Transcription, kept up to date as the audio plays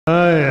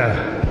Haya.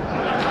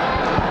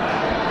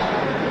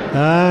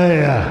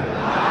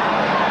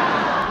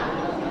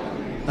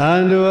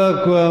 Andu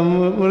wakwa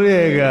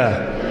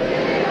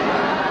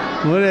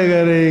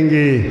murega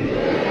rengi.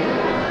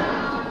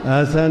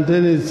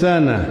 Asanteni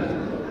sana.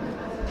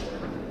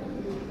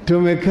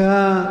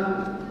 Tumekaa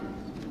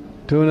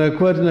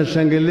tunakuwa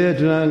tunashangilia,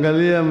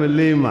 tunaangalia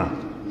milima.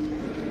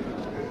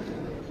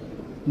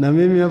 Na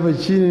mimi hapa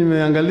chini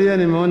nimeangalia,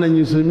 nimeona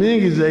nyuso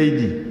mingi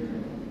zaidi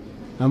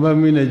ambayo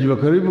mimi najua.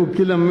 Karibu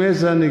kila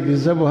meza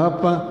nikihesabu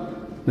hapa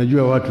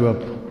najua watu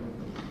hapo.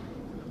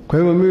 Kwa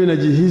hivyo mimi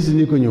najihisi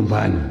niko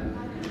nyumbani.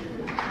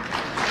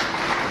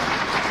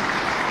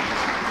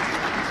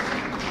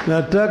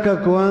 Nataka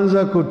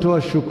kuanza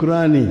kutoa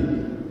shukrani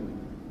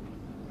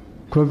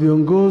kwa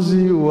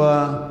viongozi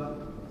wa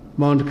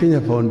Mount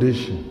Kenya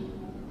Foundation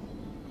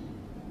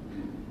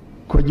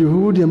kwa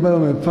juhudi ambayo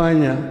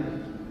wamefanya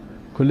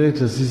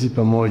kuleta sisi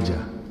pamoja.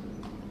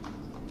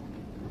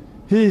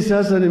 Hii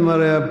sasa ni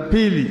mara ya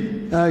pili,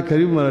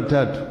 karibu mara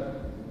tatu,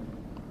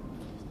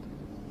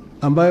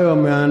 ambayo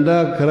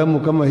wameandaa karamu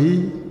kama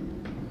hii,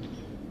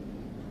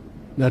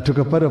 na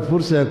tukapata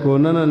fursa ya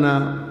kuonana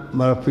na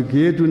marafiki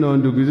yetu na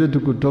ndugu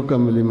zetu kutoka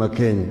Mlima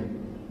Kenya.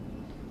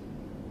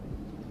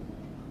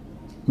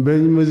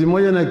 Mwezi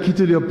mmoja na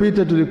kitu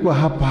iliyopita tulikuwa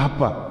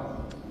hapa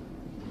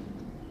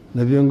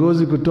na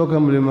viongozi kutoka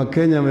Mlima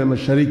Kenya ya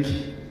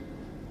Mashariki,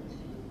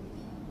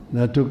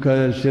 na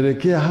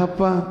tukasherekea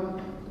hapa,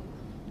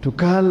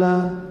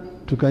 tukala,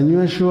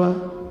 tukanyweshwa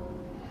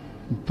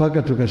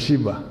mpaka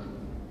tukashiba.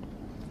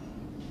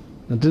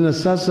 Na tena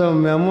sasa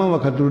wameamua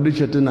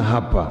wakaturudisha tena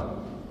hapa.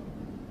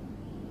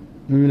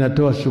 Mimi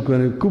natoa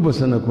shukrani kubwa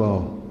sana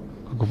kwao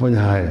kwa kufanya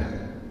haya.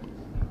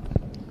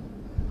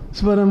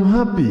 So I'm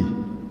happy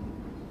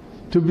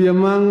to be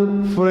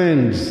among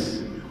friends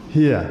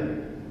here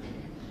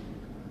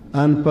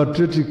and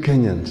patriotic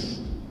Kenyans.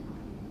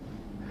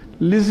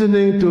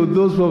 Listening to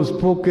those who have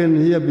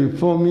spoken here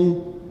before me,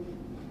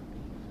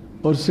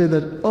 or say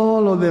that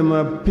all of them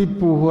are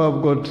people who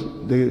have got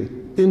the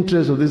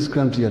interest of this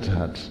country at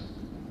heart.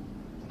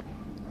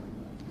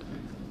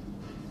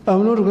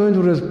 I'm not going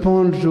to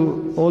respond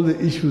to all the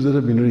issues that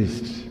have been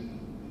raised.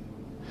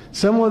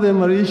 Some of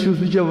them are issues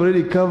which I've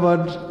already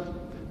covered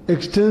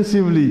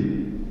extensively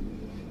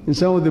in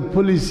some of the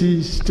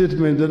policy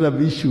statements that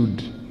I've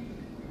issued.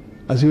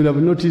 As you will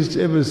have noticed,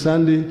 every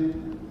Sunday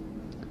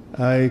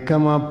I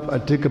come up, I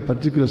take a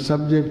particular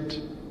subject,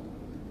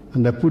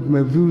 and I put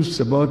my views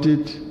about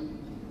it,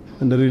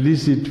 and I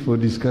release it for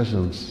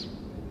discussions.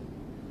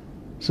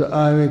 So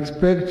I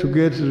expect to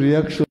get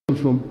reactions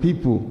from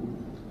people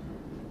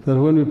that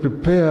when we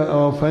prepare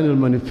our final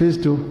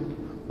manifesto,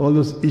 all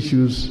those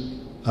issues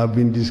have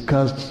been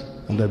discussed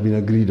and have been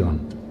agreed on.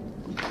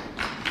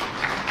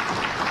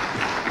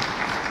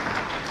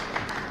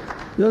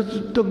 Just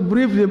to talk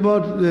briefly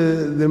about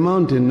the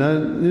mountain.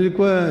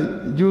 Nilikuwa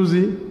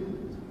juzi,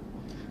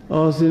 I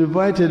was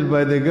invited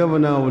by the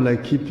governor of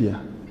Laikipia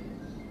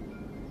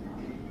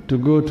to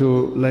go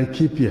to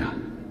Laikipia.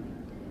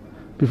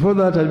 Before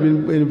that, I'd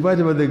been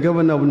invited by the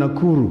governor of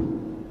Nakuru.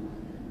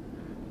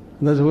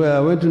 That's where I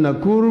went to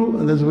Nakuru,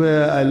 and that's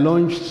where I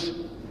launched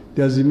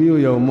the Azimio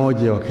ya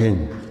Umoja wa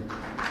Kenya.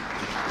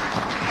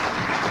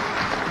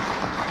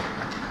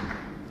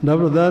 And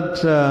after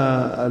that,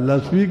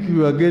 last week we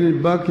were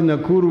getting back in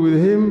Nakuru with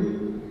him.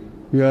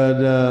 We had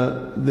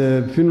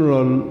the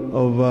funeral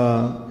of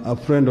a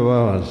friend of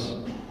ours.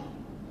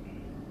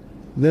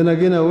 Then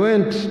again I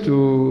went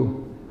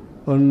to,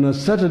 on a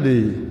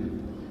Saturday,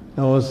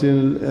 I was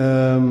in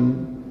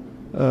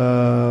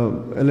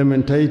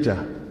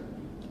Elementaita,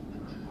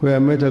 where I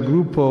met a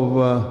group of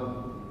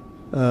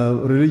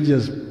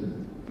religious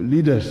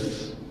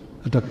leaders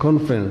at a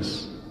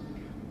conference.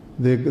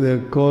 They're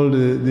called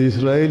the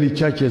Israeli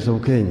Churches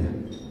of Kenya,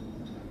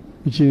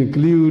 which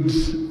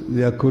includes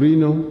the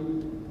Akorino,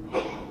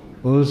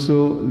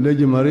 also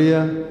Lady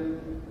Maria,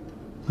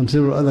 and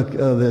several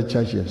other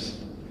churches.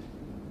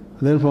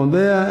 And then from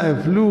there I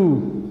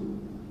flew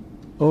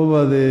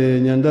over the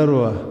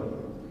Nyandarua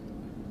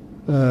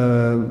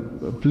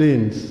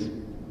plains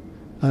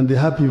and the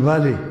Happy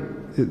Valley.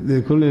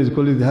 The colonies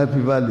call it the Happy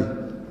Valley,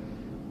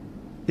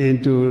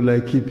 into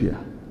Laikipia.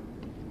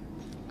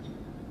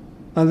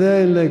 And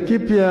there in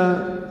Laikipia,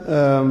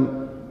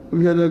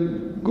 we had a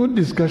good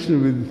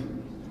discussion with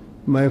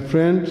my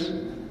friend,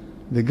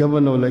 the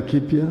governor of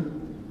Laikipia,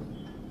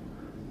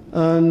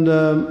 and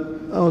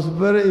I was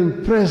very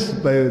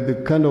impressed by the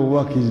kind of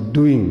work he's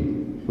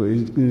doing for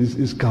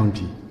his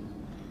county.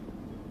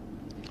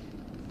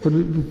 But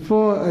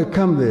before I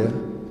come there,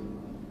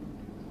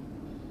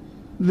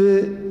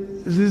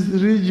 this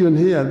region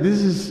here,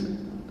 this is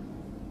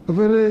a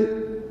very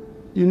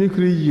unique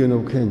region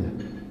of Kenya.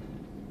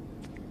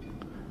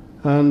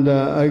 And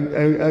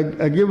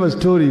I gave a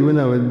story when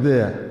I was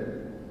there,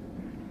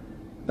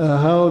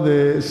 how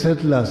the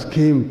settlers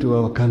came to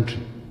our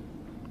country.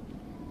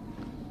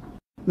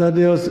 That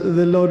there was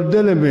the Lord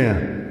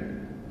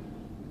Delamere,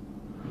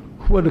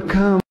 who had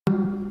come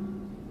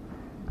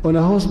on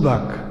a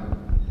horseback.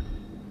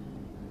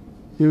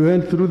 He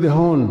went through the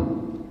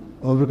Horn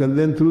Africa,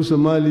 then through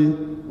Somali.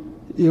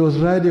 He was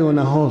riding on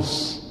a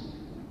horse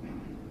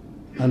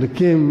and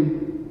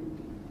came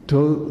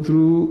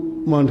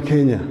through Mount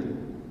Kenya.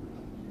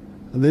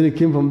 And then he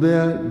came from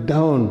there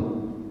down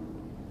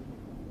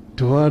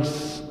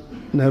towards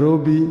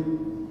Nairobi,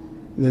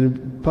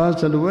 then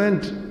passed and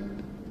went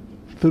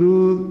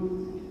through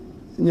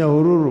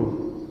Nyahururu,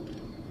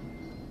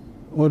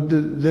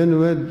 then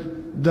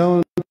went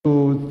down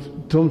to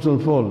Thompson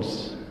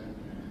Falls.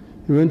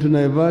 He went to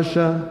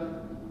Naivasha,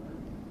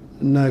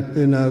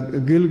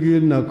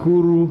 Gilgil,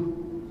 Nakuru,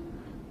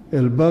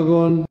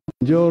 Elbagon,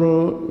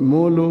 Njoro,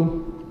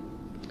 Molo,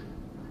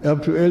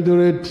 up to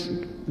Eldoret,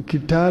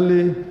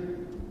 Kitale,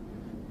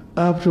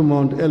 up to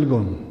Mount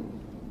Elgon,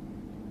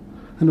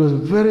 and was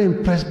very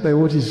impressed by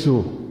what he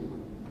saw.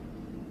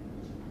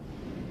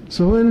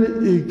 So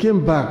when he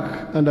came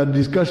back and had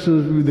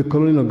discussions with the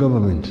colonial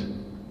government,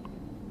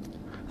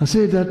 I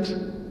said that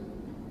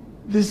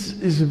this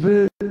is a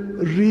very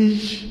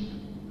rich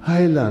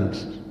highland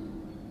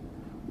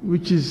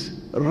which is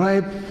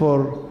ripe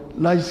for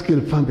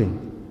large-scale farming.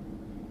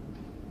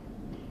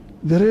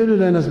 The railway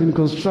line has been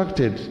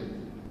constructed.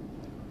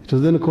 It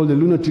was then called the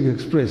Lunatic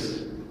Express.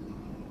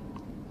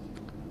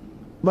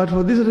 But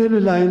for this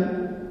railway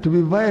line to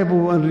be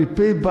viable and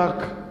repay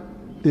back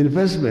the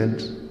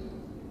investment,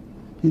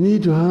 you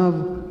need to have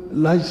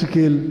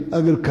large-scale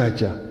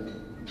agriculture,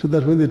 so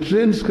that when the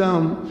trains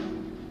come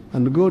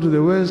and go to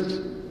the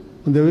west,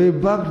 on the way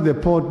back to the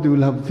port, they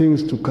will have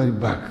things to carry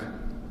back.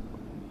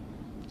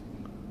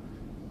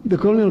 The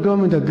colonial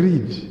government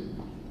agreed.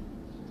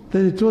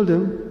 Then he told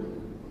them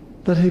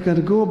that he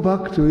can go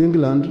back to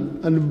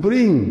England and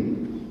bring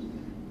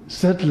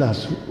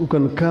settlers who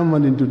can come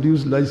and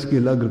introduce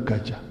large-scale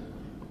agriculture.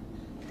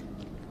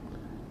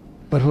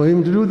 But for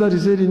him to do that, he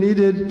said he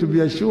needed to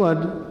be assured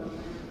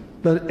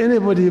that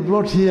anybody he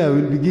brought here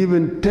will be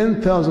given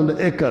 10,000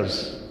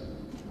 acres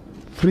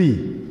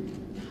free,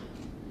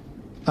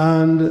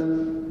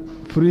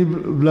 and free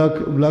black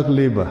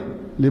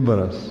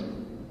laborers.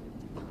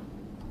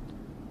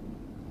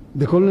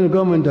 The colonial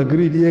government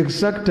agreed. He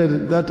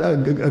accepted that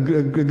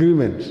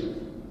agreement.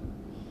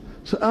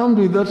 So armed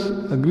with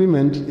that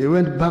agreement, he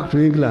went back to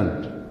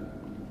England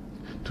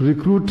to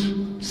recruit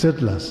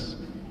settlers.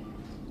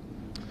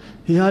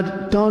 He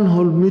had town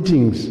hall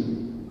meetings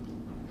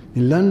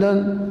in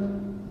London,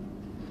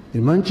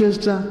 in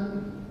Manchester,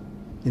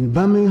 in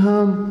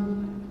Birmingham,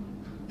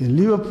 in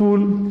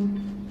Liverpool,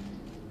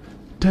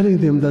 telling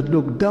them that,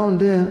 look, down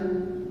there,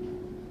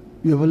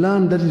 you have a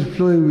land that is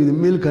flowing with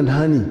milk and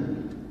honey,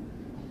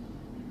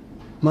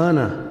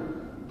 manna.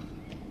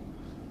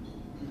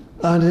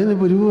 And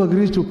anybody who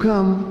agrees to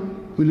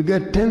come will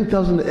get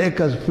 10,000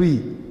 acres free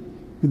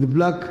with the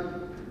black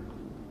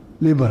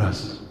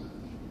laborers.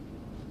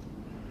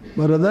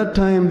 But at that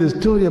time, the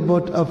story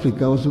about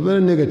Africa was very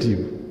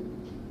negative.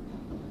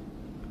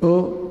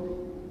 Oh,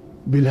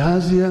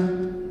 bilharzia,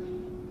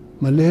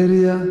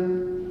 malaria,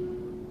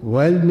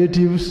 wild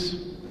natives.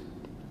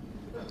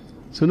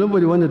 So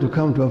nobody wanted to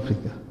come to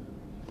Africa.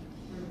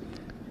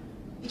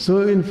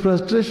 So in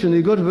frustration,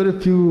 he got very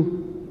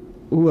few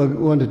who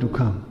wanted to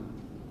come.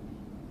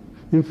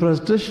 In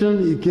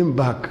frustration, he came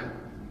back.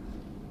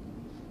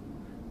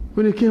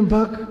 When he came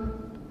back,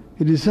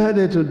 he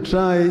decided to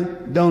try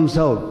down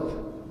south.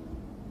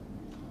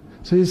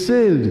 So he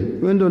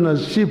sailed, went on a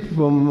ship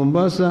from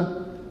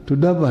Mombasa to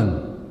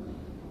Durban.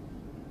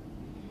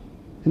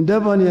 In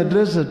Durban, he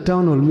addressed a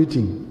town hall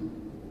meeting.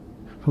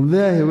 From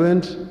there, he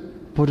went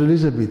Port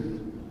Elizabeth,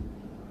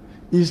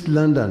 East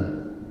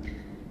London,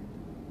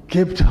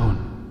 Cape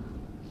Town,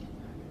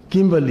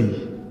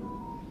 Kimberley,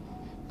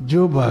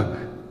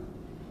 Joburg.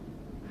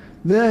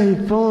 There he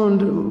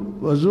found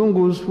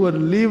Wazungus who had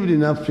lived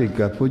in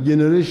Africa for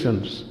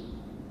generations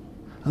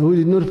and who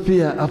did not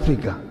fear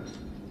Africa.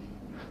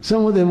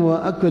 Some of them were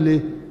actually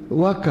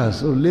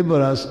workers or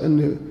laborers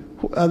and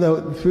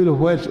other fellow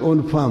whites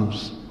owned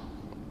farms.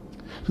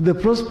 So the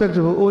prospect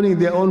of owning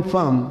their own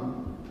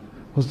farm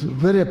was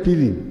very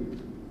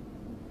appealing.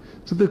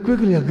 So they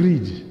quickly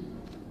agreed.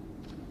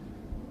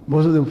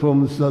 Most of them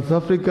from South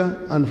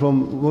Africa and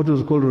from what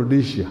was called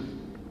Rhodesia,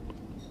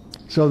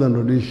 Southern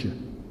Rhodesia.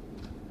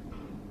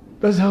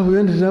 That's how we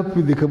ended up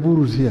with the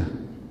Kaburus here.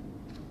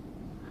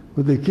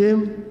 When they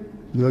came,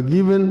 they were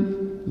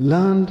given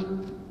land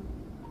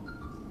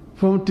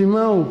from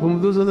Timau, from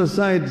those other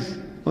sides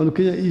on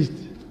Kenya East,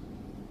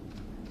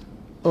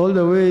 all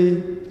the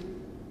way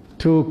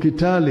to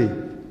Kitale,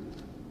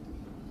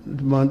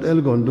 to Mount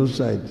Elgon, those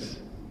sides.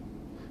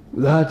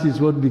 That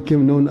is what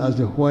became known as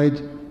the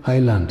White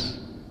Highlands.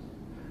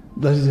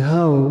 That is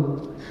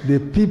how the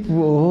people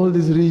of all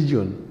this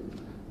region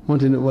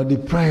were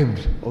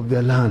deprived of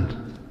their land.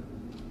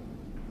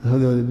 How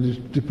they were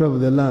deprived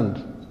of their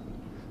land.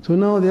 So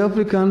now the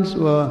Africans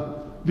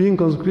were being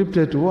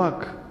conscripted to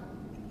work.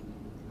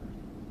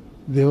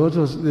 There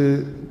was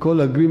the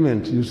call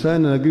agreement. You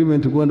sign an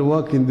agreement to go and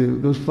work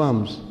in those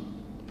farms.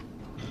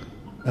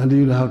 And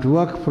you'll have to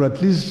work for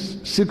at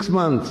least 6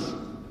 months.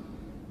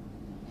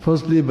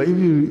 First labor. If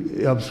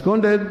you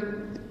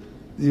absconded,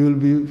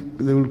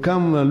 they will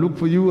come and look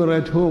for you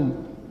right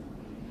home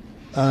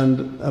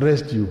and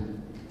arrest you,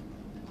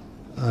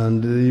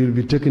 and you'll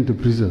be taken to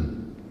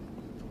prison.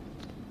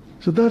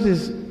 So that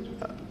is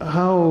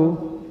how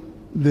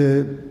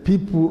the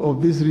people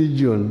of this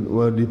region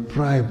were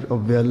deprived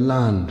of their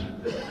land.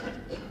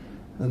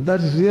 And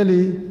that is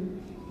really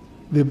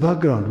the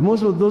background.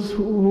 Most of those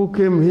who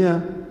came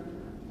here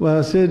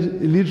were said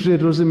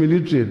illiterate or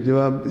semi-illiterate. They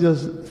were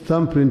just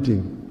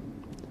thumbprinting.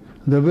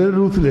 They were very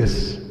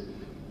ruthless,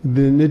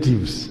 the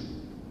natives.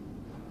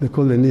 They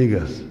call the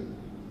niggers.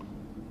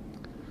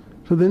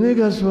 So the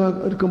niggers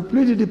were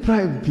completely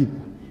deprived people.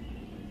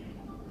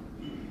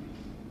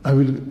 I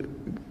will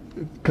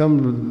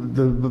come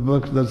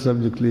back to that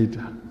subject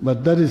later.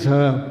 But that is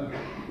how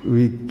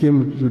we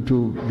came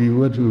to be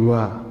what we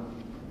were.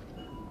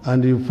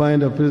 And you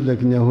find a place like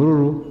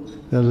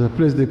Nyahururu, there's a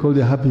place they call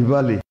the Happy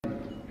Valley,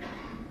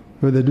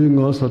 where they're doing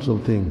all sorts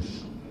of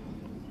things.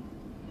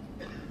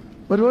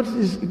 But what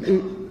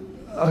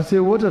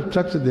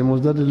attracted them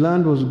was that the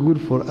land was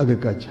good for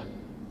agriculture.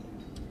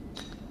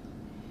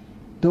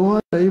 No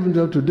wonder even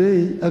till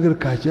today,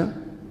 agriculture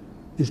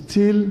is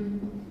still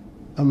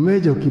a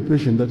major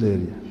occupation in that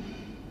area.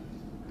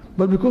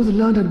 But because the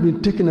land had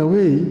been taken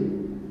away,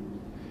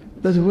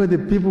 that's where the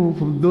people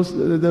from those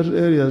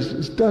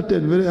areas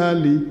started very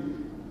early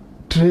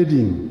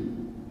trading.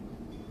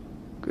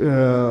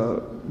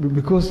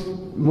 Because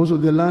most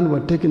of the land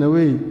were taken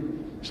away,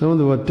 some of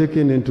them were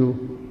taken into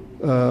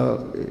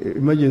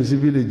emergency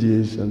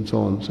villages and so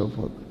on and so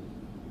forth.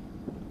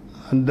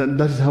 And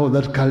that is how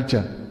that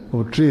culture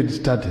of trade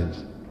started.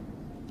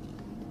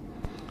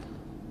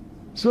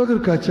 So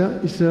agriculture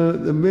is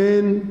the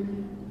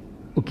main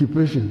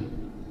occupation.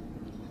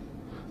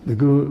 They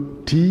grow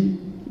tea,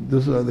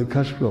 those are the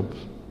cash crops.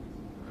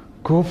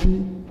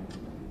 Coffee,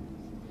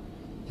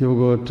 you've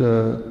got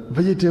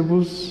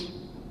vegetables,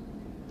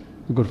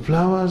 you've got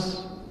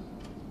flowers.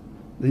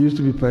 There used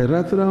to be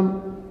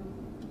pyrethrum,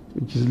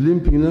 which is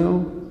limping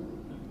now.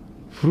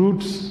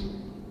 Fruits,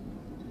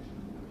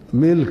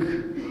 milk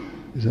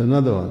is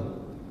another one.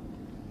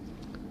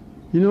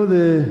 You know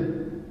the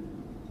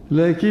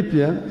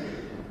Laikipia,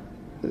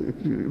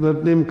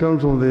 that name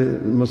comes from the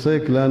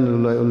Maasai clan of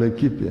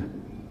Laikipia,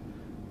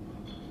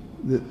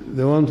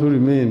 the ones who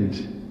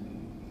remained.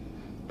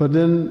 But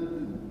then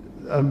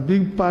a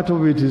big part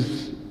of it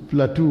is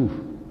plateau.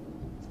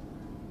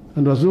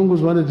 And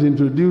Wazungus wanted to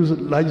introduce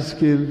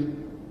large-scale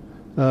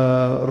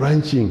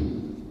ranching.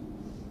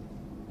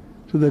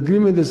 So the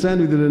agreement they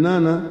signed with the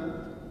Renana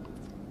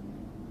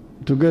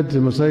to get the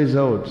Maasais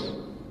out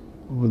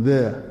over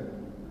there.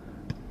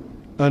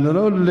 And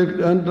around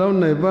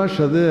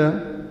Naivasha there,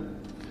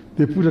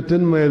 they put a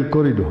 10-mile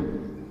corridor.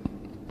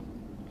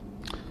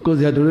 Because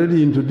they had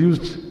already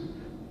introduced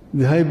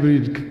the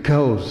hybrid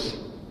cows.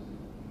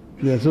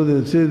 Yeah, so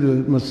they say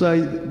the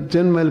Maasai,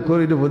 10-mile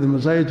corridor for the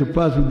Maasai to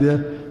pass with their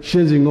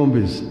Shenzi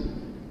Ngombes,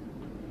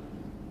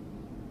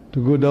 to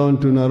go down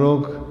to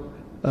Narok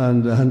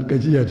and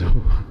Kajiado.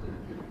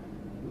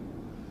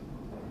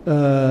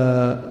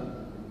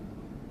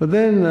 But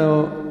then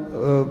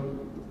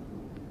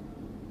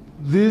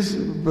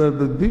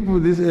the people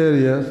in these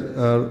areas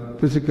are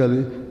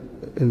basically,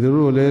 in the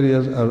rural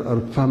areas,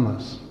 are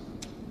farmers.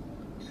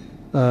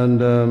 And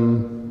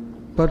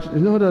but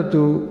in order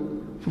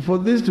for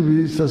this to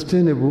be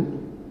sustainable,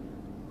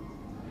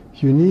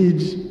 you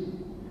need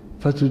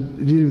first to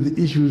deal with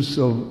the issues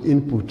of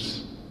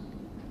inputs.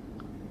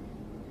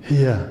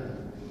 Here,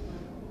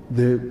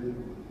 the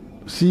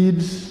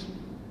seeds,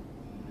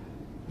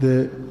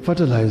 the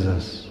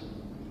fertilizers,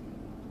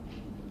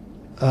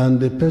 and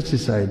the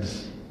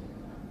pesticides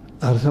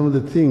are some of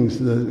the things,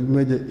 the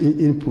major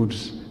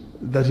inputs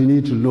that you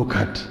need to look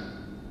at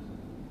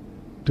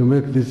to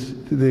make this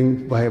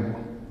thing viable.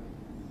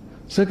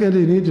 Secondly,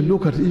 you need to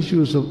look at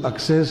issues of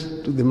access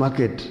to the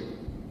market,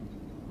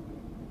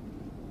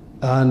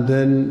 and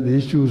then the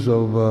issues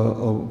of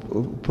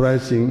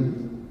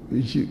pricing,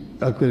 which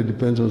actually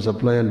depends on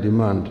supply and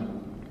demand.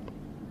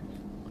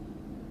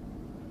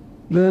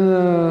 Then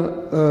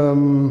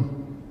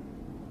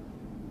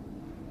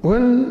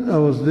when I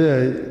was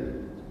there,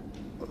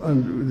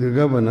 and the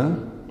governor,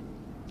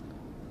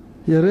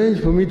 he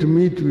arranged for me to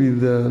meet with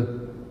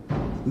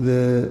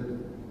the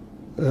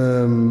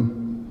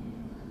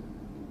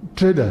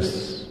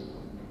traders.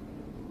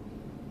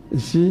 You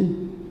see,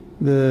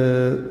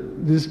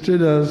 these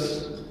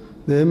traders,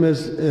 the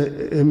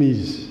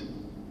MSMEs,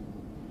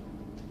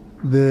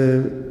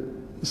 the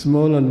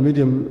small and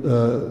medium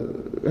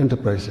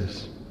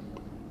enterprises.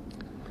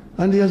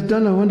 And he has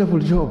done a wonderful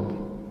job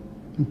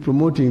in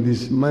promoting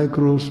these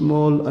micro,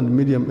 small, and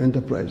medium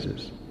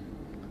enterprises.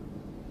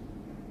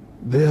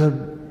 They are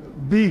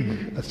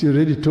big, as he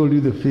already told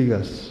you the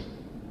figures.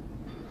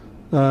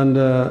 And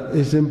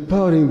it's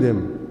empowering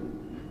them,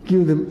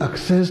 giving them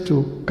access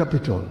to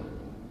capital,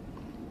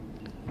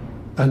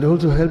 and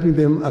also helping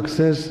them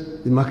access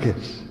the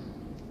markets.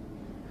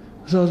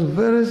 So I was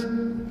very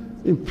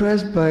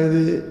impressed by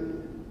the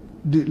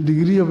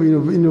degree of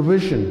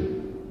innovation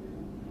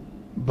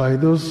by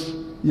those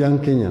young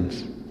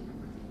Kenyans.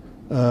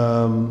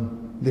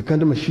 the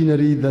kind of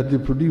machinery that they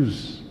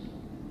produce.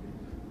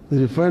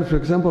 They find, for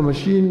example, a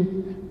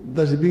machine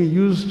that is being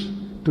used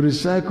to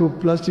recycle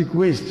plastic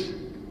waste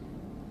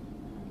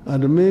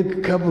and to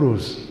make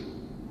cabros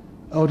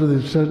out of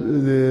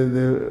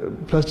the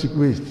plastic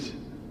waste,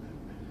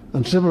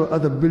 and several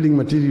other building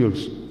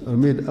materials are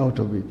made out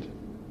of it.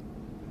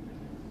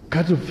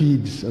 Cattle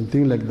feeds and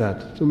things like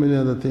that, so many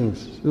other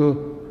things.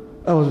 So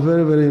I was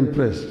very, very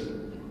impressed.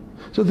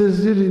 So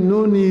there's really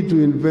no need to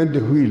invent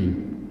the wheel.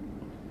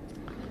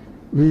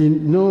 We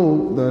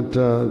know that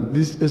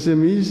these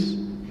SMEs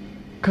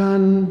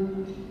can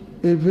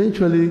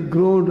eventually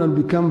grow and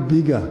become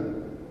bigger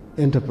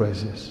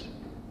enterprises.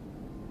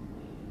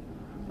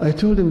 I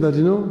told him that,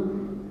 you know,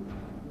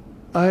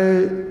 I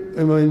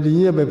am an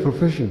engineer by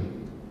profession,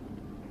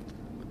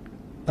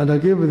 and I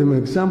gave them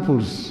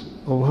examples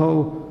of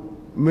how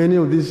many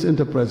of these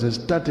enterprises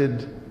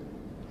started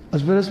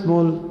as very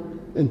small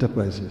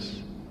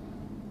enterprises.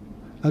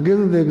 I gave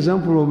them the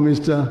example of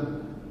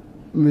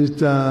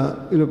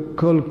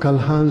called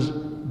Karl-Heinz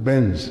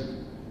Benz.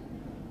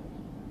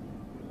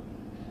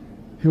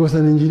 He was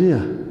an engineer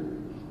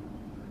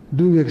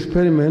doing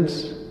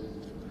experiments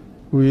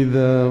with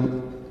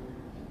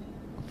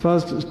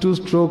first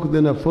two-stroke,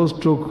 then a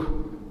four-stroke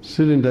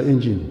cylinder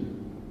engine.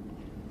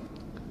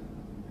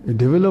 He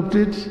developed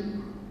it,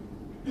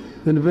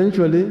 then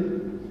eventually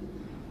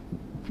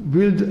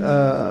built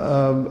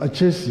a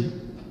chassis,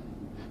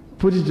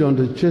 put it on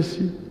the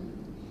chassis,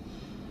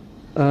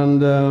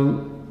 and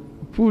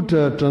put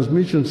a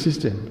transmission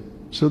system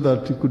so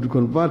that it could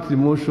convert the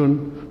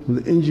motion from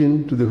the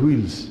engine to the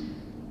wheels.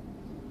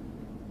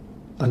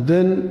 And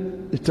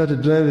then it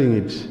started driving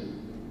it.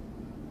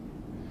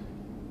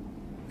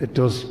 It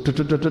was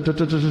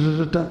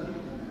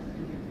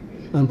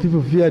and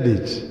people feared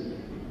it.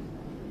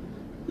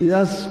 He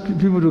asked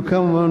people to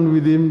come on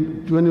with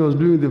him. When he was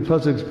doing the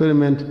first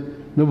experiment,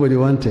 nobody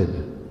wanted.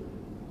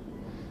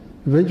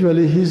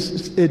 Eventually,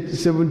 his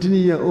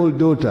 17-year-old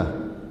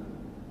daughter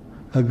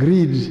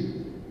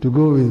agreed to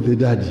go with the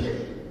daddy.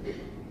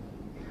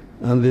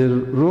 And they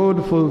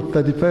rode for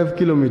 35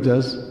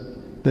 kilometers,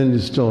 then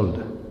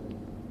installed.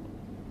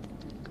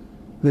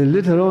 They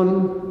later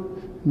on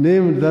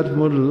named that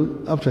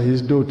model after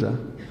his daughter,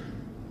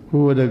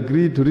 who had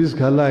agreed to risk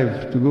her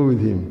life to go with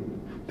him.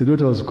 The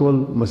daughter was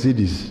called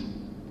Mercedes.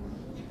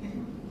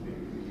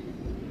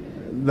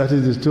 That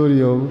is the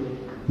story of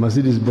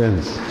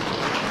Mercedes-Benz.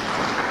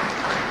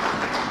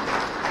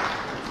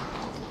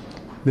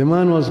 The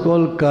man was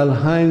called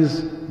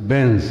Karl-Heinz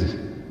Benz.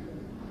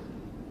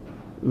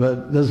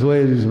 But that's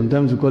why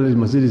sometimes we call it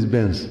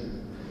Mercedes-Benz.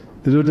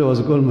 The daughter was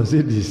called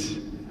Mercedes.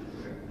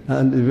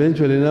 And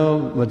eventually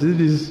now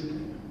Mercedes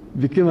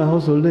became a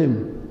household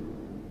name.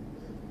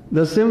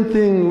 The same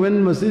thing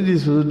when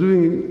Mercedes was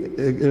doing,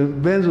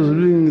 Benz was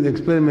doing the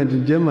experiment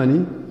in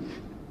Germany.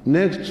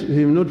 Next to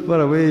him, not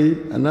far away,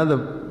 another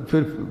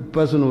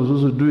person was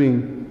also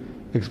doing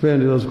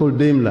experiment. It was called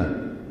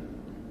Daimler.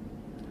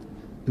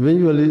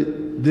 Eventually,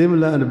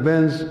 Daimler and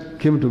Benz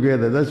came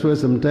together. That's why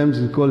sometimes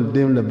it's called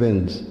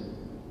Daimler-Benz.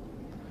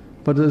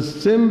 But at the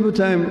same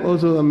time,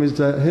 also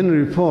Mr.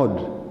 Henry Ford,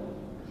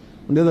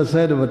 on the other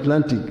side of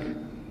Atlantic,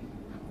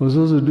 was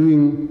also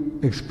doing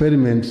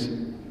experiments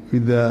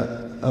with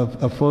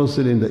a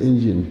four-cylinder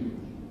engine.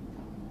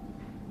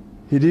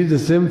 He did the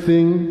same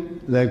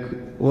thing like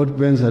what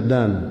Benz had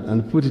done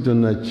and put it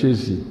on a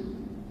chassis.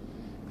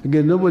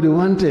 Again, nobody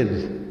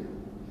wanted.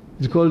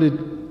 He called it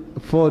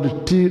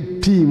Ford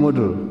T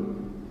model.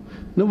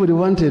 Nobody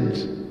wanted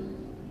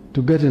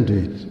to get into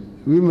it.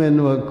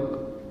 Women were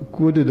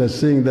quoted as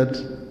saying that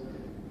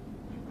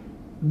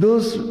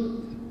those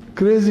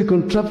crazy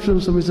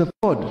contraptions of Mr.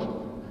 Ford,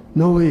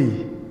 no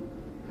way.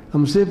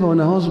 I'm safer on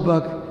a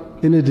horseback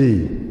any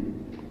day.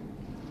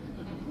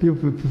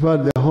 People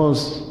preferred their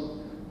horse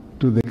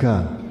to the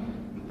car.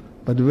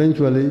 But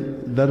eventually,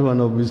 that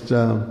one of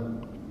Mr.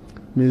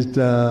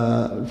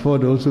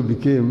 Ford also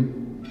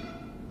became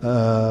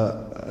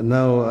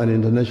now an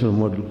international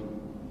model.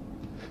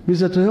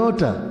 Mr.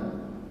 Toyota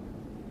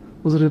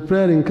was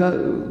repairing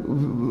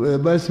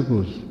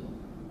bicycles.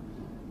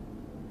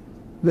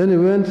 Then he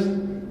went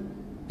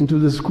into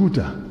the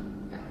scooter,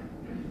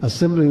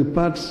 assembling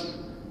parts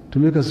to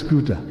make a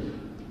scooter,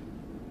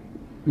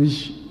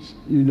 which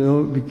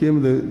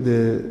became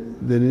the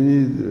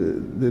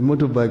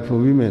motorbike for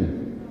women.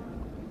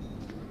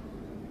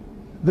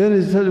 Then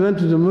he went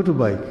to the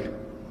motorbike.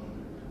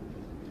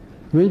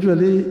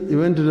 Eventually, he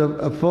went to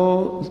a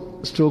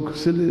four-stroke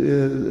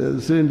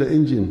cylinder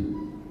engine,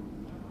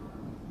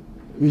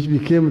 which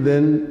became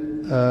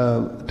then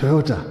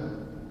Toyota.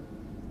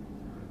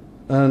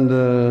 And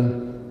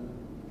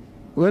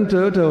when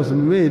Toyota was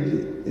made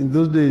in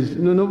those days,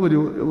 nobody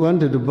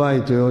wanted to buy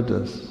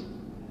Toyotas.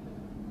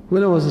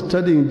 When I was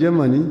studying in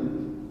Germany,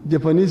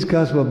 Japanese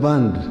cars were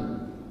banned,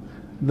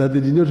 that they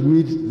did not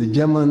meet the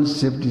German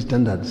safety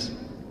standards.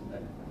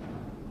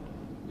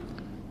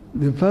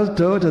 The first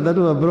Toyota that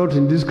were brought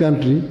in this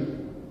country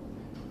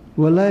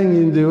were lying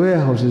in the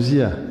warehouses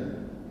here.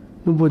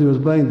 Nobody was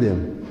buying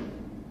them.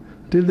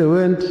 Till they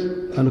went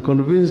and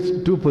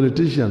convinced two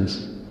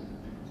politicians,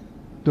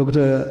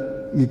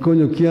 Dr.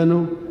 Gikonyo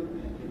Kiano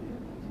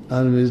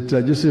and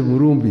Mr. Joseph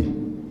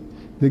Murumbi.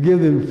 They gave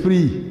them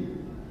free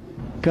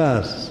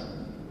cars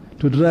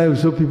to drive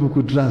so people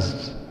could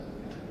trust.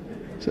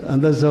 So,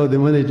 and that's how they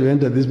managed to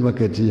enter this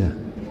market here.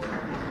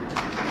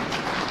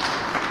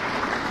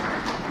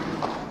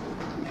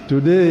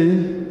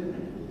 Today,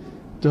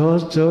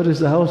 Toyota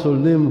is a household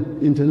name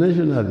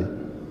internationally,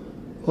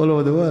 all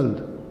over the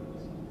world.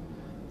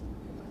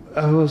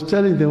 I was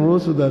telling them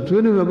also that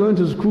when we were going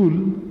to school,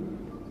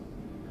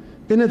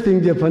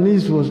 anything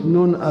Japanese was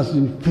known as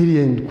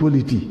inferior in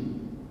quality.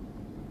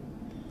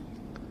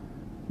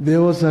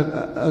 There was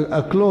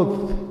a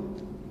cloth.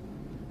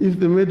 If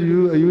they made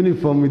you a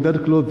uniform with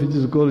that cloth, which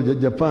is called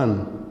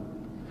Japan,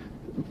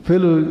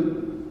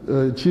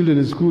 fellow children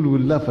in school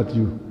would laugh at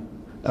you.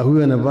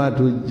 We are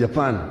to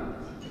Japan.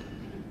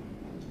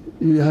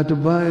 You had to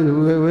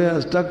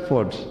wear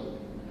Stackford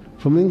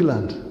from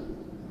England.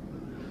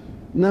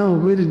 Now,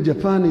 made in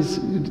Japan is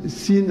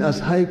seen as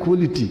high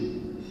quality.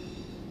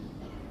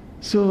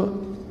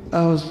 So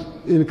I was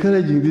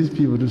encouraging these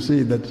people to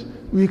say that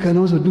we can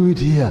also do it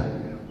here.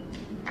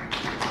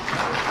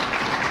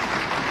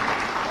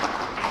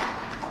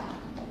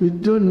 We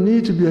don't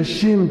need to be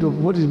ashamed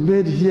of what is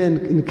made here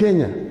in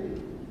Kenya.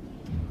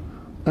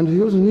 And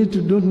we also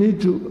don't need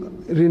to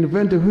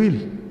reinvent the wheel.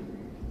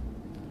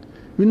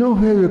 We know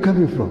where we're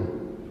coming from.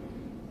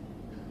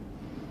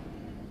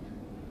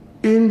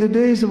 In the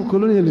days of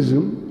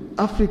colonialism,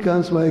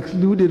 Africans were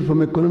excluded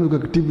from economic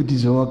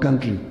activities of our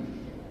country.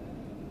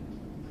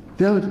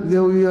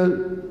 There we are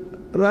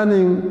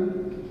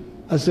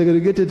running a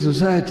segregated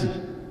society.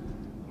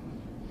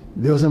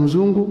 There was a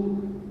Mzungu,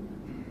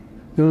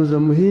 there was a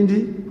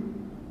Muhindi,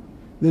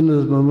 then there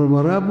was a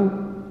Marabu,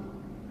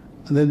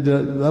 and then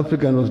the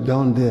African was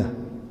down there,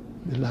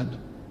 the lad.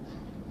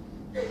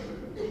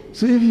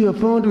 So if you are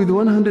found with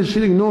 100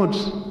 shilling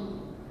notes,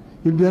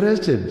 you'll be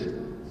arrested.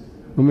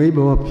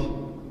 Umeiba wapi?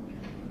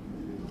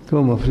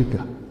 From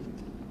Africa.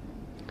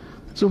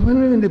 So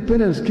when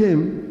independence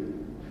came,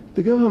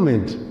 the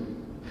government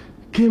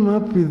came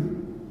up with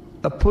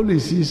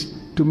policies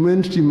to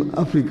mainstream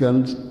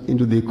Africans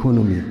into the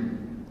economy.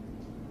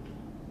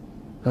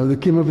 Now they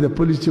came up with a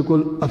policy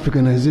called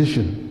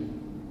Africanization.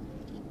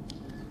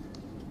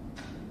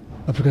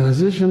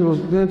 Africanization was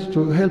meant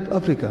to help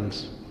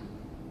Africans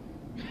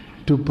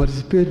to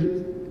participate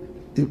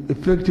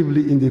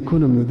effectively in the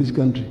economy of this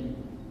country.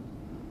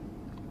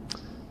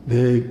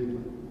 They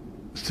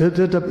set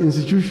up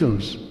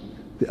institutions,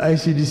 the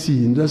ICDC,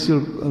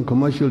 Industrial and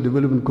Commercial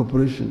Development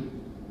Corporation,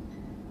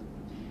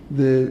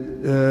 the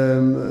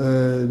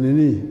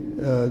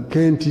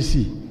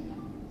KNTC,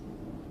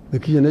 the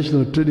Kenya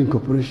National Trading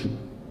Corporation.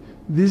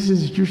 These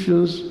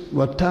institutions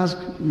were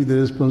tasked with the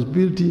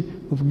responsibility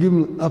of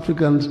giving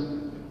Africans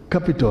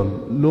capital,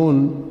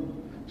 loan,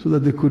 so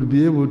that they could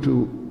be able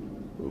to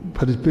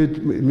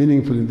participate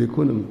meaningfully in the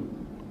economy.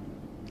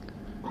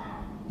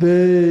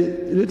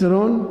 Later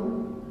on,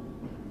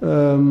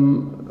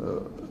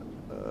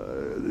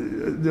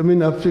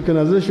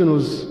 Africanization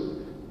was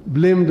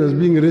blamed as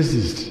being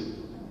racist.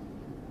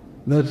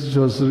 That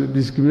was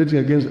discriminating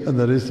against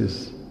other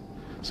races.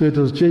 So it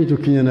was changed to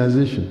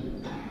Kenyanization.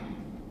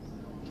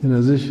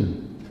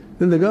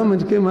 Then the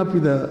government came up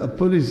with a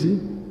policy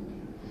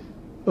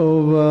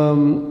of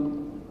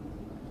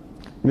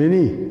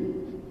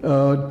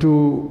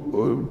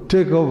to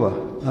take over,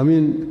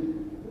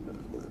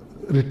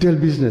 retail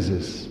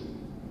businesses.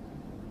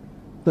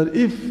 That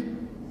if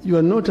you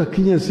are not a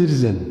Kenyan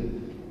citizen,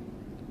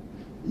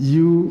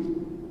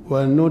 you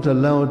were not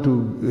allowed to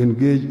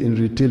engage in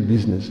retail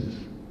businesses.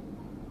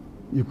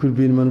 You could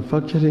be in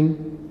manufacturing,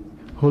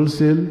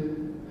 wholesale,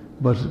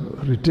 but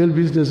retail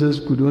businesses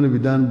could only be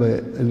done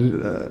by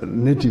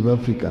native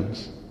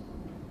Africans.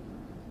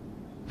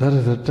 That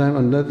is the time,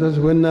 and that's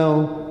when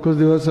now, because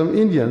there were some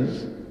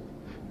Indians.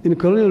 In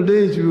colonial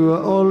days, we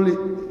were all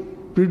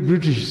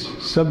British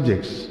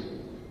subjects.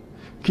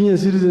 Kenyan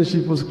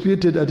citizenship was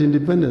created at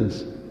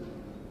independence.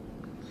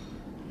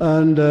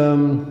 And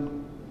the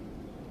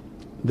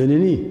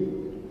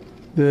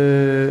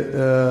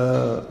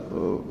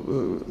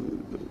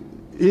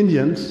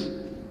Indians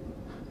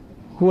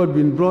who had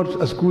been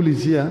brought as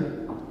coolies here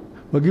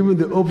were given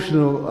the option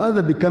of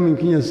either becoming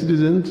Kenyan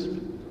citizens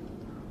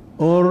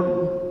or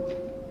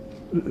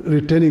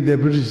retaining their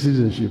British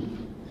citizenship.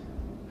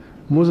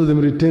 Most of them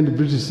retained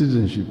British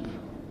citizenship.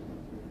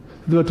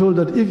 They were told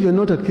that if you're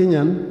not a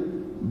Kenyan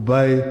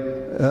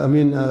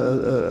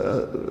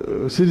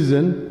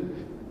citizen,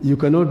 you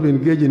cannot be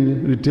engaged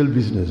in retail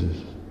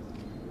businesses.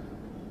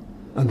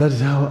 And that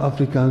is how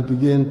Africans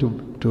began to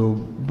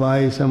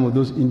buy some of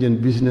those Indian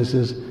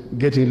businesses,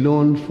 getting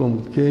loans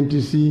from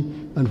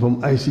KNTC and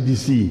from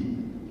ICDC.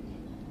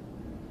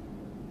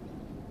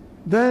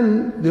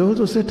 Then they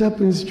also set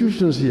up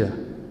institutions here,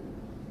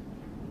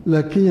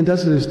 like Kenya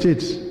Industrial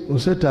Estates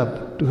was set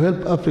up to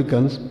help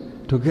Africans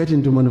to get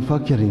into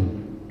manufacturing.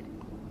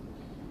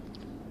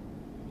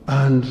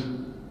 And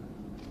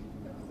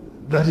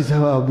that is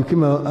how I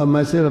became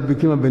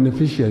a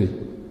beneficiary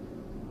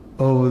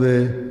of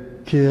the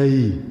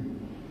KIE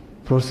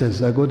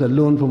process. I got a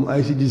loan from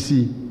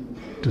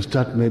ICDC to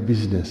start my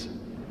business.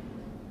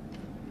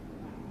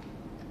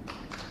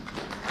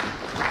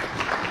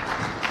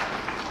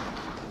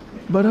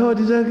 But how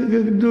did I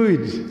do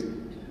it?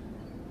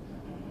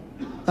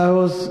 I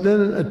was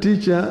then a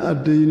teacher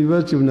at the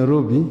University of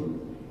Nairobi,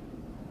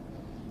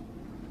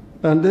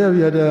 and there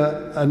we had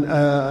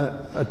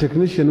a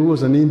technician who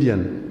was an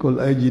Indian called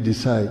I.G.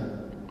 Desai.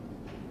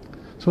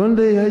 So one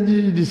day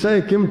I.G.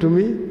 Desai came to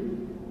me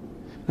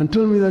and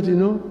told me that,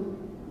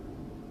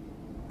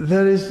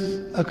 there is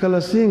a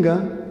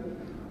Kalasinga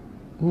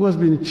who has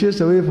been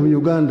chased away from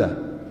Uganda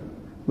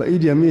by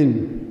Idi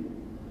Amin,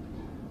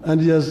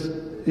 and he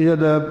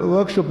had a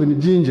workshop in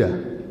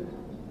Jinja,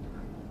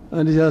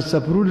 and he has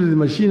uprooted the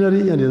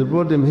machinery and he has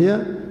brought them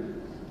here.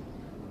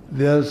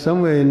 They are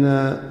somewhere in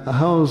a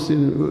house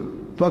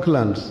in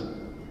Parklands.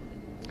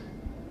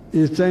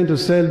 He's trying to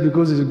sell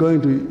because he's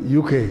going to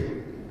UK.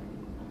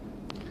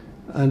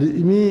 And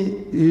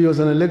he was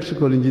an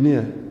electrical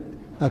engineer.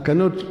 I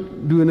cannot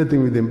do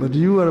anything with them, but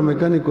you are a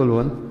mechanical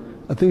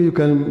one. I think you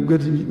can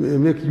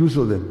make use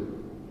of them.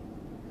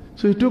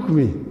 So he took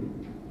me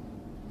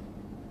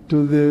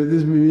to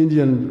this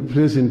Indian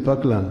place in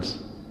Parklands.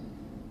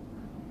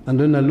 And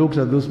then I looked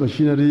at those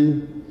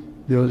machinery.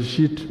 There was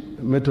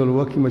sheet metal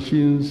working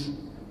machines,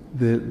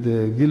 the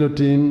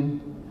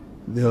guillotine,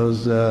 there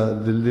was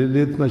the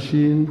lathe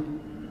machine,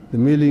 the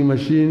milling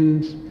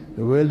machines,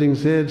 the welding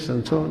sets,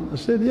 and so on. I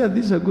said, yeah,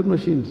 these are good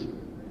machines.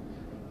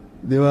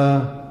 He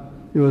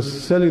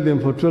was selling them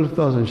for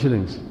 12,000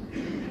 shillings.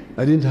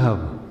 I didn't have.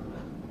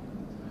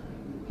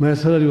 My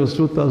salary was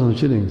 2,000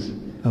 shillings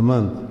a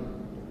month.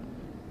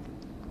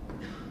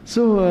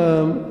 So,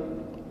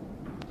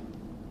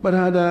 but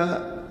I had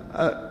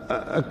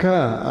a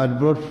car I'd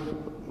brought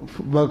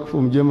back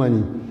from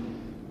Germany,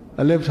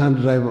 a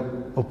left-hand drive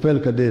Opel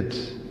Kadett,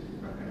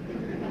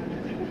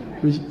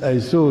 which I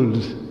sold,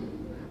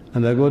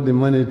 and I got the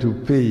money to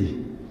pay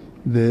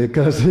the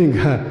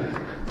Kalasinga.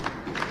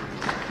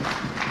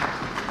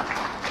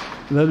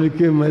 That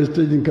became my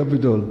staging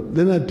capital.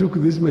 Then I took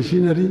this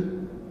machinery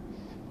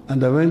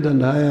and I went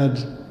and hired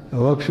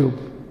a workshop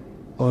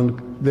on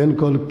then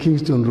called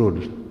Kingston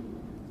Road.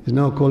 It's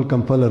now called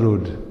Kampala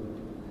Road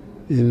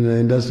in the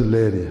industrial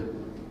area.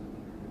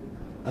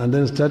 And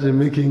then started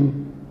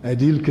making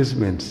ideal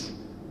casements,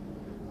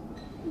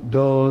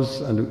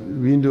 doors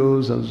and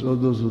windows and all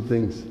those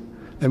things.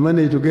 I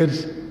managed to get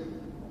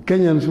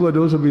Kenyans who had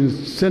also been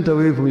sent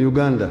away from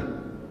Uganda,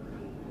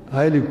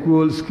 highly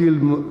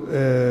skilled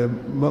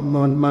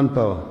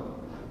manpower,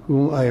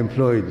 whom I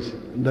employed.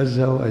 That is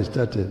how I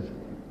started.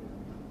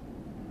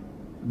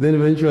 Then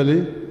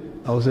eventually,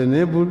 I was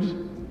enabled,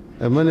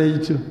 I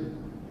managed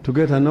to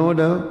get an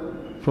order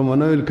from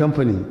an oil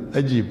company,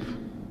 Egypt,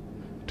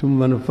 to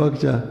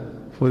manufacture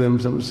for them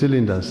some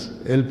cylinders,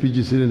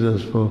 LPG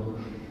cylinders for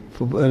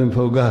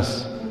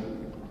gas.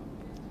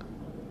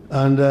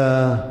 And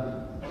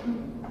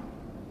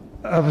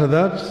after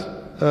that,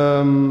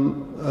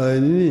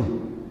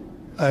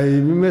 I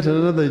met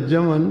another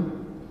German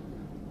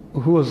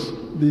who was,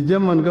 the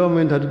German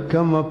government had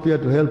come up here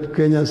to help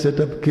Kenya set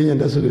up Kenya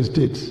Industrial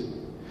Estates.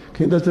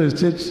 Kenya Industrial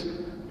Estates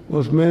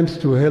was meant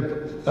to help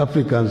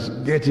Africans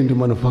get into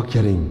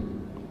manufacturing.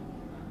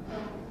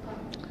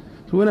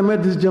 So when I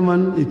met this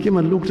German, he came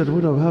and looked at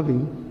what I was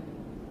having.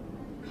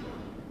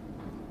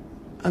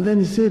 And then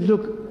he said,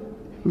 look,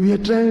 we are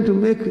trying to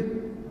make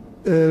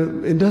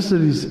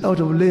industries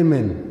out of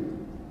laymen.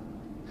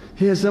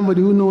 Here's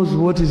somebody who knows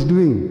what he's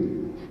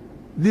doing.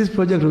 This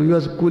project of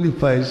yours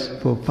qualifies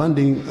for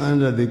funding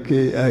under the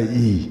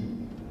KIE.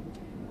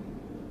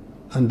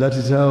 And that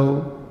is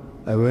how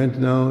I went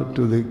now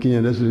to the Kenya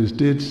Industrial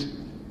Estates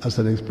as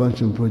an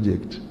expansion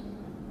project.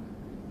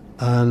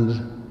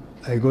 And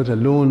I got a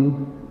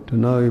loan to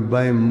now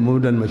buy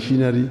modern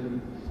machinery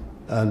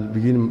and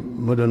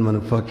begin modern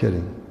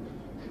manufacturing.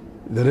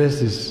 The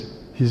rest is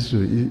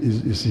history,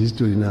 is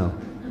history now.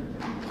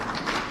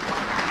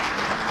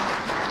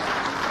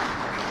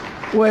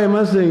 Why am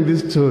I saying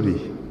this story?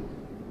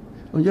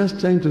 I'm just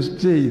trying to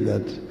say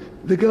that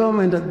the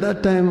government at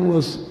that time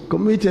was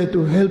committed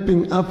to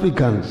helping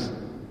Africans.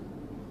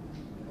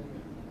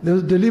 There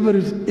was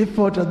deliberate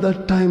effort at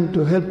that time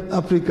to help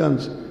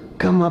Africans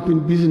come up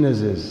in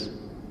businesses.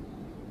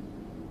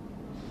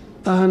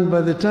 And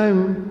by the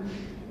time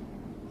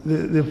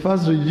the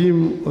first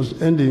regime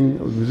was ending,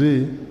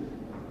 obviously,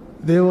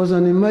 there was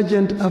an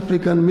emergent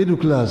African middle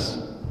class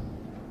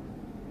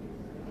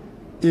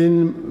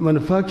in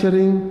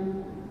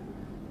manufacturing,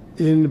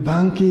 in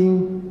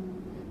banking,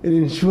 in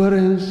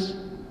insurance,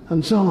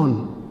 and so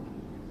on.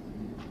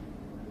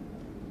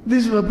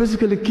 These were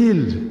basically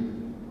killed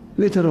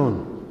later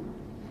on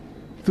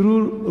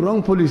through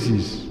wrong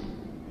policies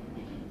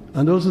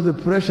and also the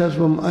pressures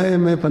from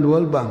IMF and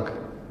World Bank,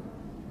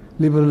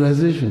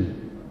 liberalization,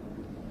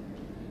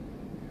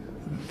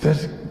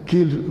 that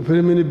killed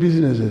very many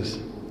businesses.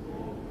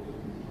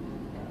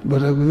 But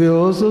there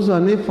was also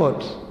an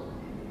effort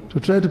to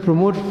try to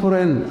promote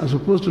foreign as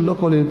opposed to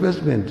local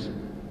investment.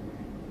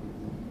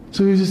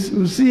 So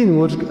we've seen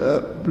what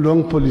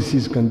wrong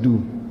policies can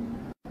do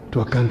to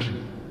a country.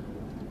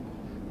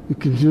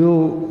 You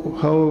know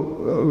how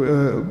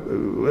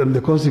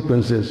the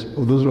consequences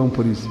of those wrong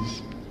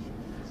policies.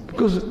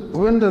 Because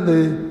under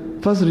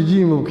the first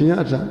regime of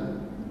Kenyatta,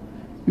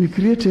 we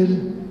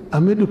created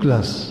a middle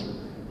class.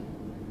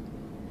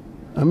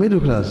 A middle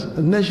class,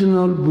 a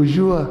national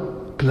bourgeois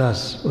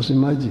class was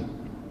emerging.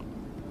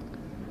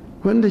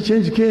 When the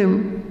change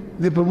came,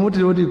 they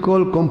promoted what you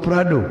call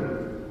comprado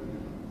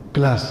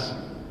class,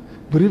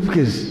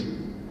 briefcase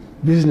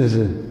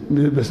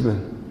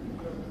businessmen.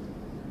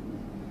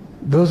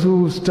 Those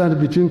who stand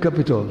between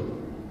capital.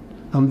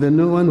 I'm the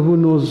one who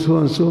knows so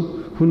and so,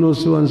 who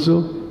knows so and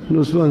so, who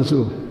knows so and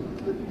so.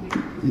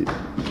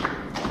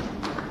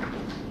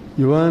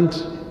 You want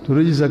to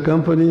register a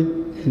company,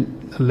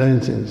 a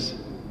license.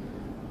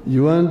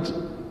 You want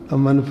a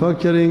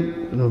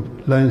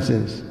manufacturing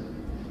license.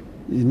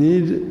 You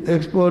need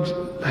export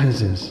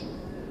license.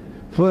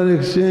 Foreign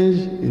exchange,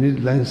 you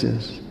need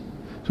license.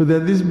 So there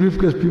are these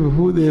briefcase people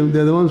who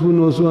they're the ones who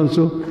know so and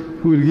so,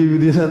 who will give you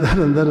this and that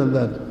and that and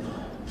that.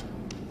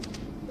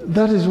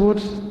 That is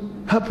what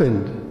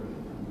happened.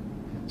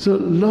 So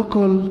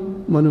local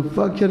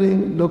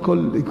manufacturing,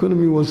 local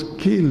economy was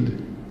killed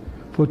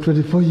for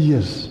 24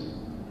 years.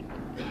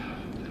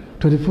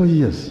 24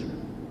 years.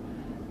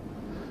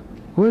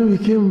 When we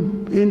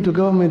came into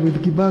government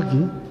with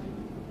Kibaki,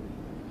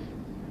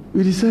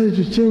 we decided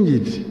to change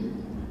it.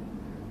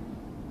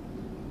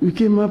 We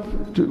came up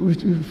to, we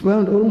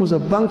found almost a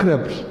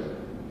bankrupt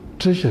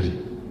treasury.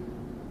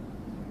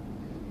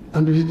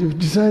 And we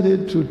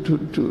decided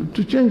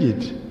to change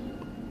it.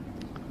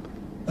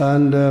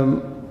 And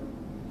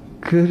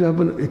create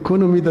an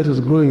economy that was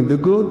growing. The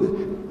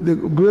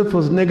growth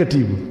was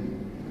negative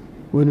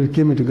when we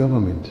came into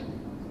government.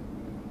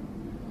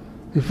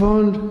 We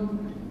found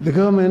the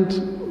government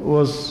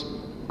was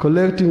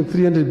collecting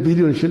 300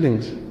 billion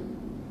shillings.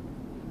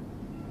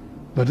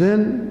 But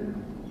then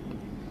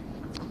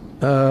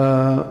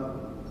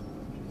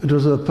it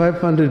was a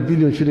 500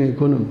 billion shilling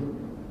economy.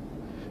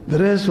 The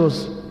rest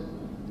was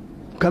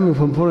coming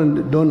from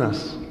foreign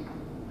donors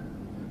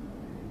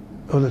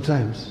all the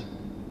times.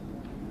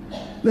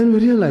 Then we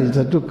realized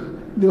that, look,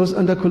 there was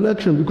under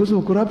collection because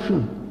of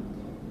corruption.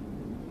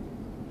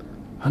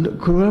 Under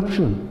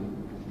corruption.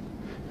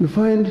 You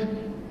find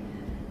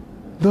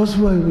those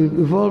who are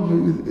involved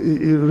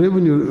with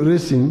revenue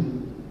raising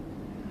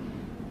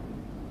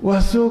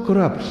were so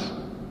corrupt.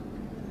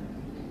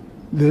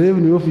 The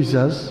revenue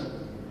officers,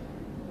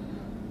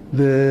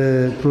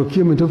 the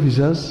procurement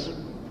officers,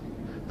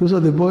 those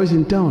are the boys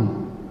in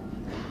town.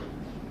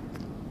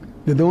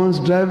 They're the ones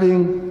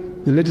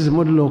driving the latest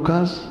model of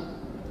cars,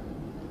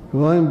 the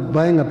one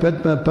buying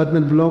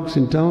apartment blocks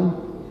in town,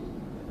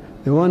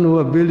 the ones who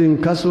are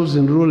building castles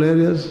in rural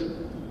areas,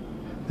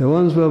 the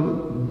ones who are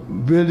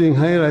building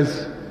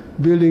high-rise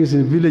buildings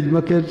in village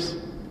markets.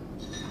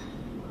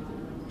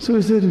 So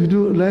we said we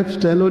do a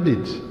lifestyle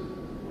audit.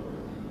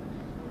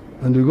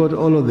 And we got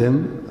all of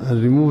them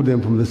and removed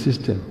them from the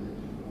system.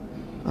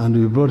 And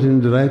we brought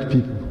in the right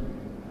people.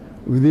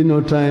 Within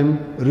no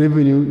time,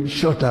 revenue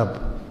shot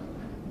up.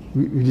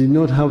 We did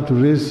not have to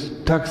raise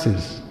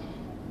taxes.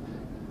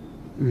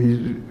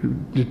 We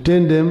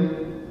retained them,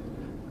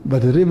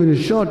 but the revenue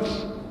shot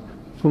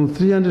from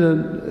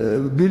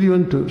 300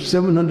 billion to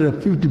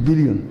 750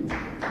 billion.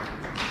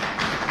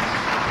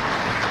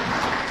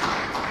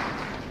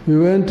 We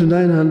went to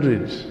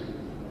 900.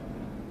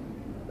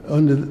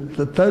 On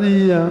the third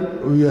year,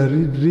 we have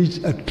reached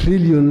a 1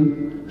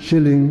 trillion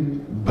shilling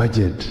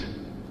budget.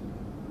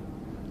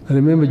 I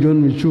remember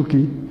John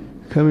Michuki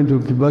coming to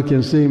Kibaki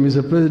and saying,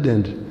 Mr.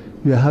 President,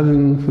 we are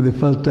having for the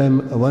first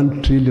time a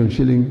 1 trillion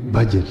shilling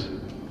budget.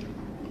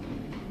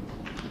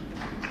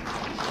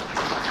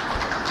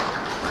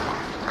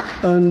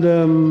 And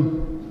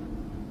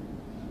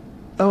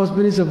I was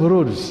Minister for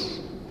Roads.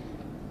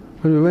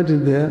 When we went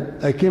in there,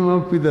 I came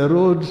up with a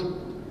road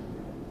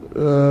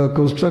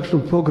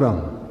construction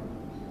program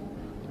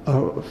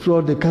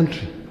throughout the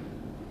country.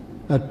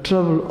 I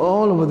traveled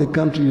all over the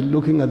country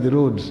looking at the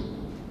roads.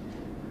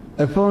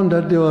 I found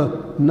that there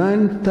were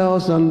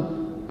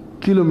 9,000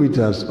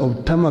 kilometers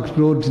of tarmac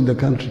roads in the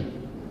country,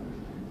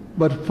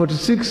 but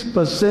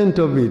 46%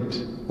 of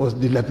it was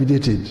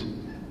dilapidated.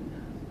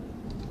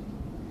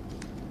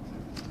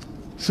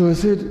 So I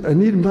said, I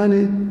need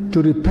money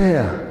to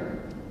repair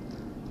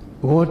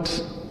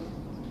what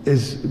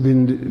has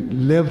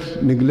been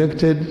left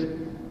neglected,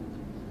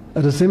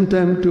 at the same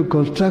time to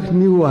construct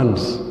new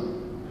ones.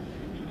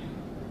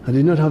 I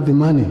did not have the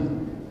money.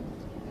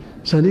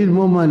 So I need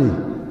more money.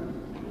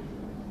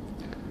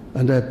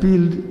 And I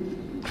appealed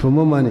for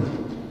more money.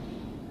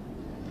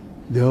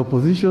 The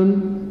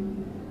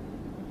opposition,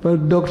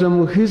 but Dr.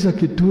 Muhisa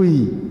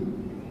Kitui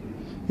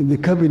in the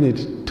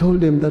cabinet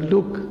told them that,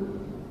 look,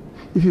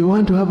 if you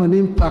want to have an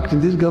impact in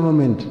this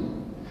government,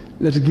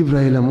 let's give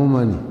Raila more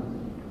money.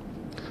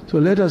 So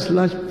let us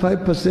slash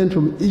 5%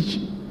 from each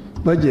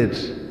budget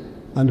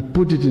and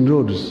put it in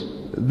roads.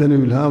 Then we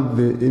will have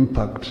the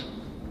impact.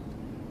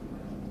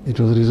 It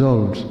was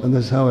resolved, and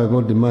that's how I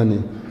got the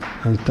money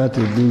and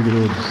started doing the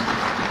roads.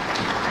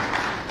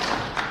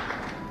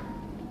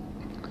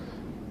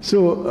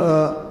 So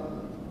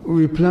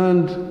we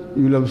planned,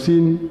 you'll have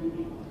seen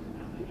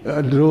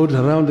the roads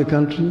around the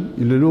country,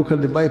 you'll look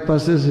at the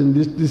bypasses in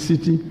this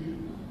city.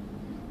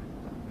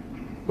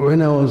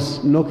 When I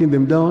was knocking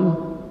them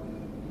down,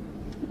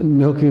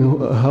 knocking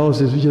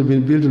houses which had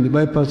been built on the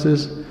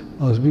bypasses,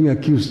 I was being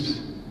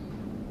accused.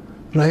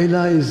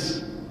 Raila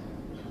is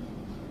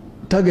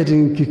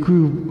targeting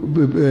Kikuyu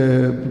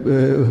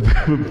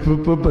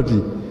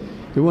property.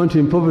 They want to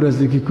impoverish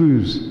the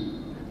Kikuyus,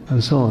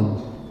 and so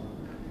on.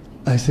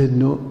 I said,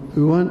 no,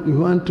 we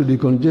want to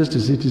decongest the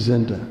city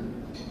center.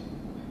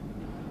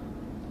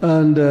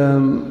 And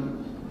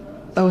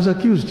I was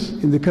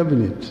accused in the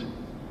cabinet.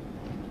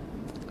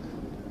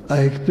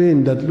 I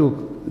explained that,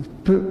 look,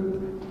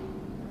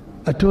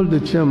 I told the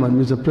chairman,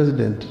 Mr.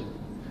 President,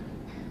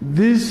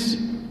 these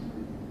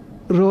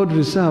road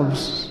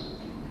reserves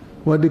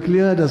were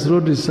declared as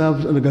road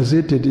reserves and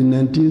gazetted in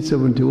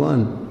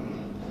 1971.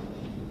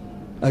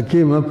 I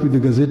came up with the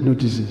gazette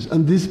notices,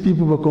 and these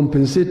people were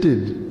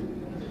compensated.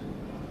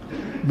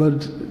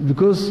 But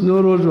because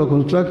no roads were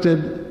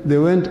constructed, they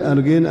went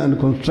again and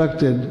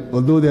constructed,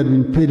 although they had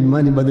been paid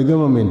money by the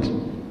government.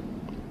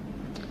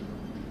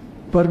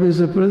 But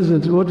Mr.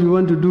 President, what we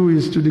want to do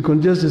is to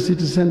decongest the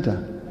city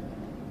center.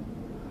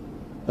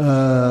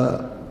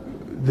 The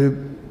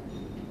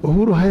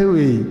Uhuru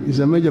Highway is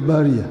a major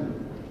barrier.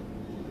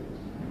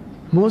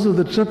 Most of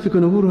the traffic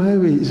on Uhuru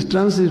Highway is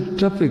transit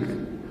traffic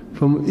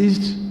from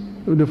east,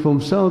 from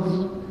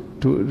south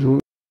to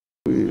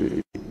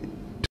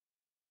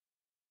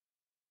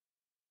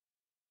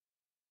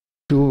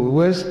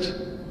west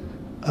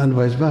and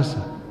vice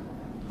versa,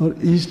 or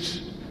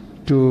east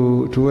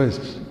to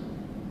west.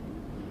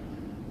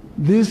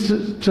 This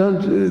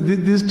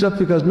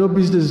traffic has no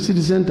business in the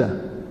city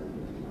center.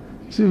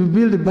 So if we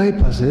build the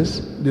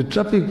bypasses, the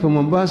traffic from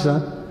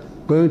Mombasa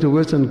going to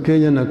Western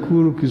Kenya,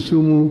 Nakuru,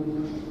 Kisumu,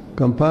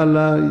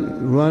 Kampala,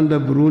 Rwanda,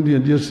 Burundi,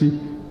 and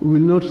DRC will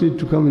not need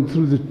to come in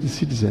through the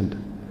city center,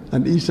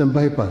 and eastern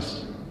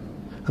bypass,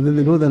 and then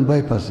the northern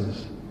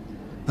bypasses,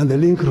 and the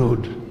link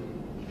road.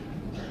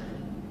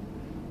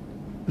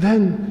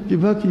 Then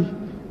Kibaki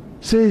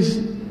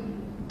says,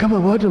 kama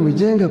watu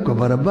wamejenga kwa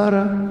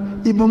barabara,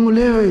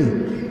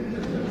 ibomolewe.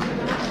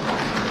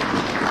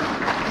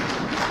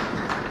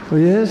 Oh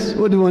yes,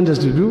 what do you want us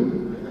to do?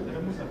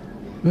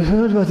 What do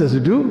you want us to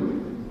do?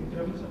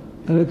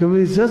 And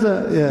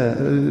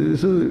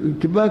so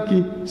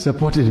Kibaki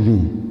supported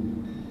me.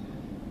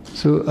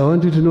 So I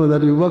want you to know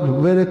that we worked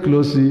very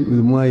closely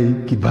with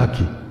Mwai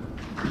Kibaki.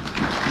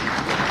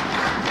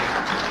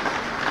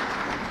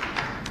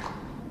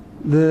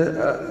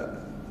 The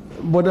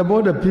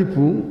border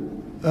people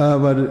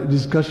had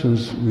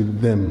discussions with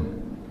them.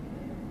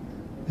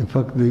 In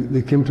fact,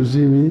 they came to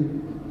see me.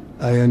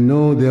 I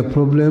know their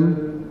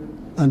problem,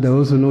 and I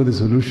also know the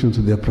solution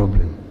to their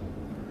problem.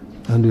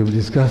 And we've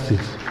discussed it.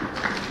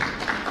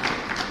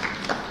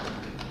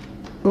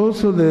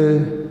 Also,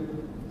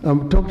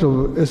 I've talked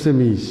of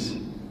SMEs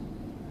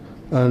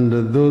and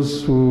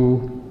those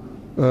who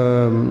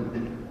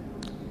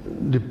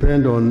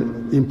depend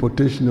on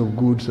importation of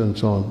goods and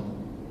so on.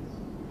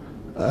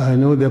 I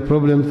know their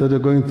problems that they're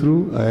going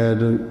through. I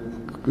had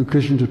an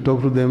occasion to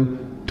talk to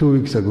them 2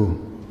 weeks ago.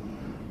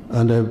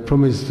 And I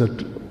promised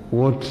that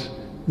what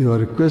they were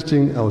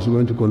requesting I was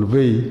going to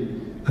convey,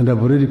 and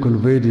I've already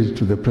conveyed it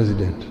to the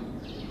President.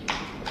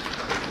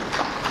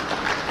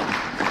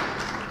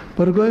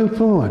 But going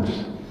forward,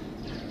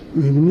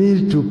 we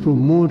need to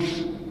promote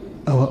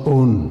our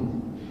own.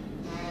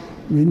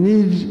 We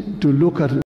need to look at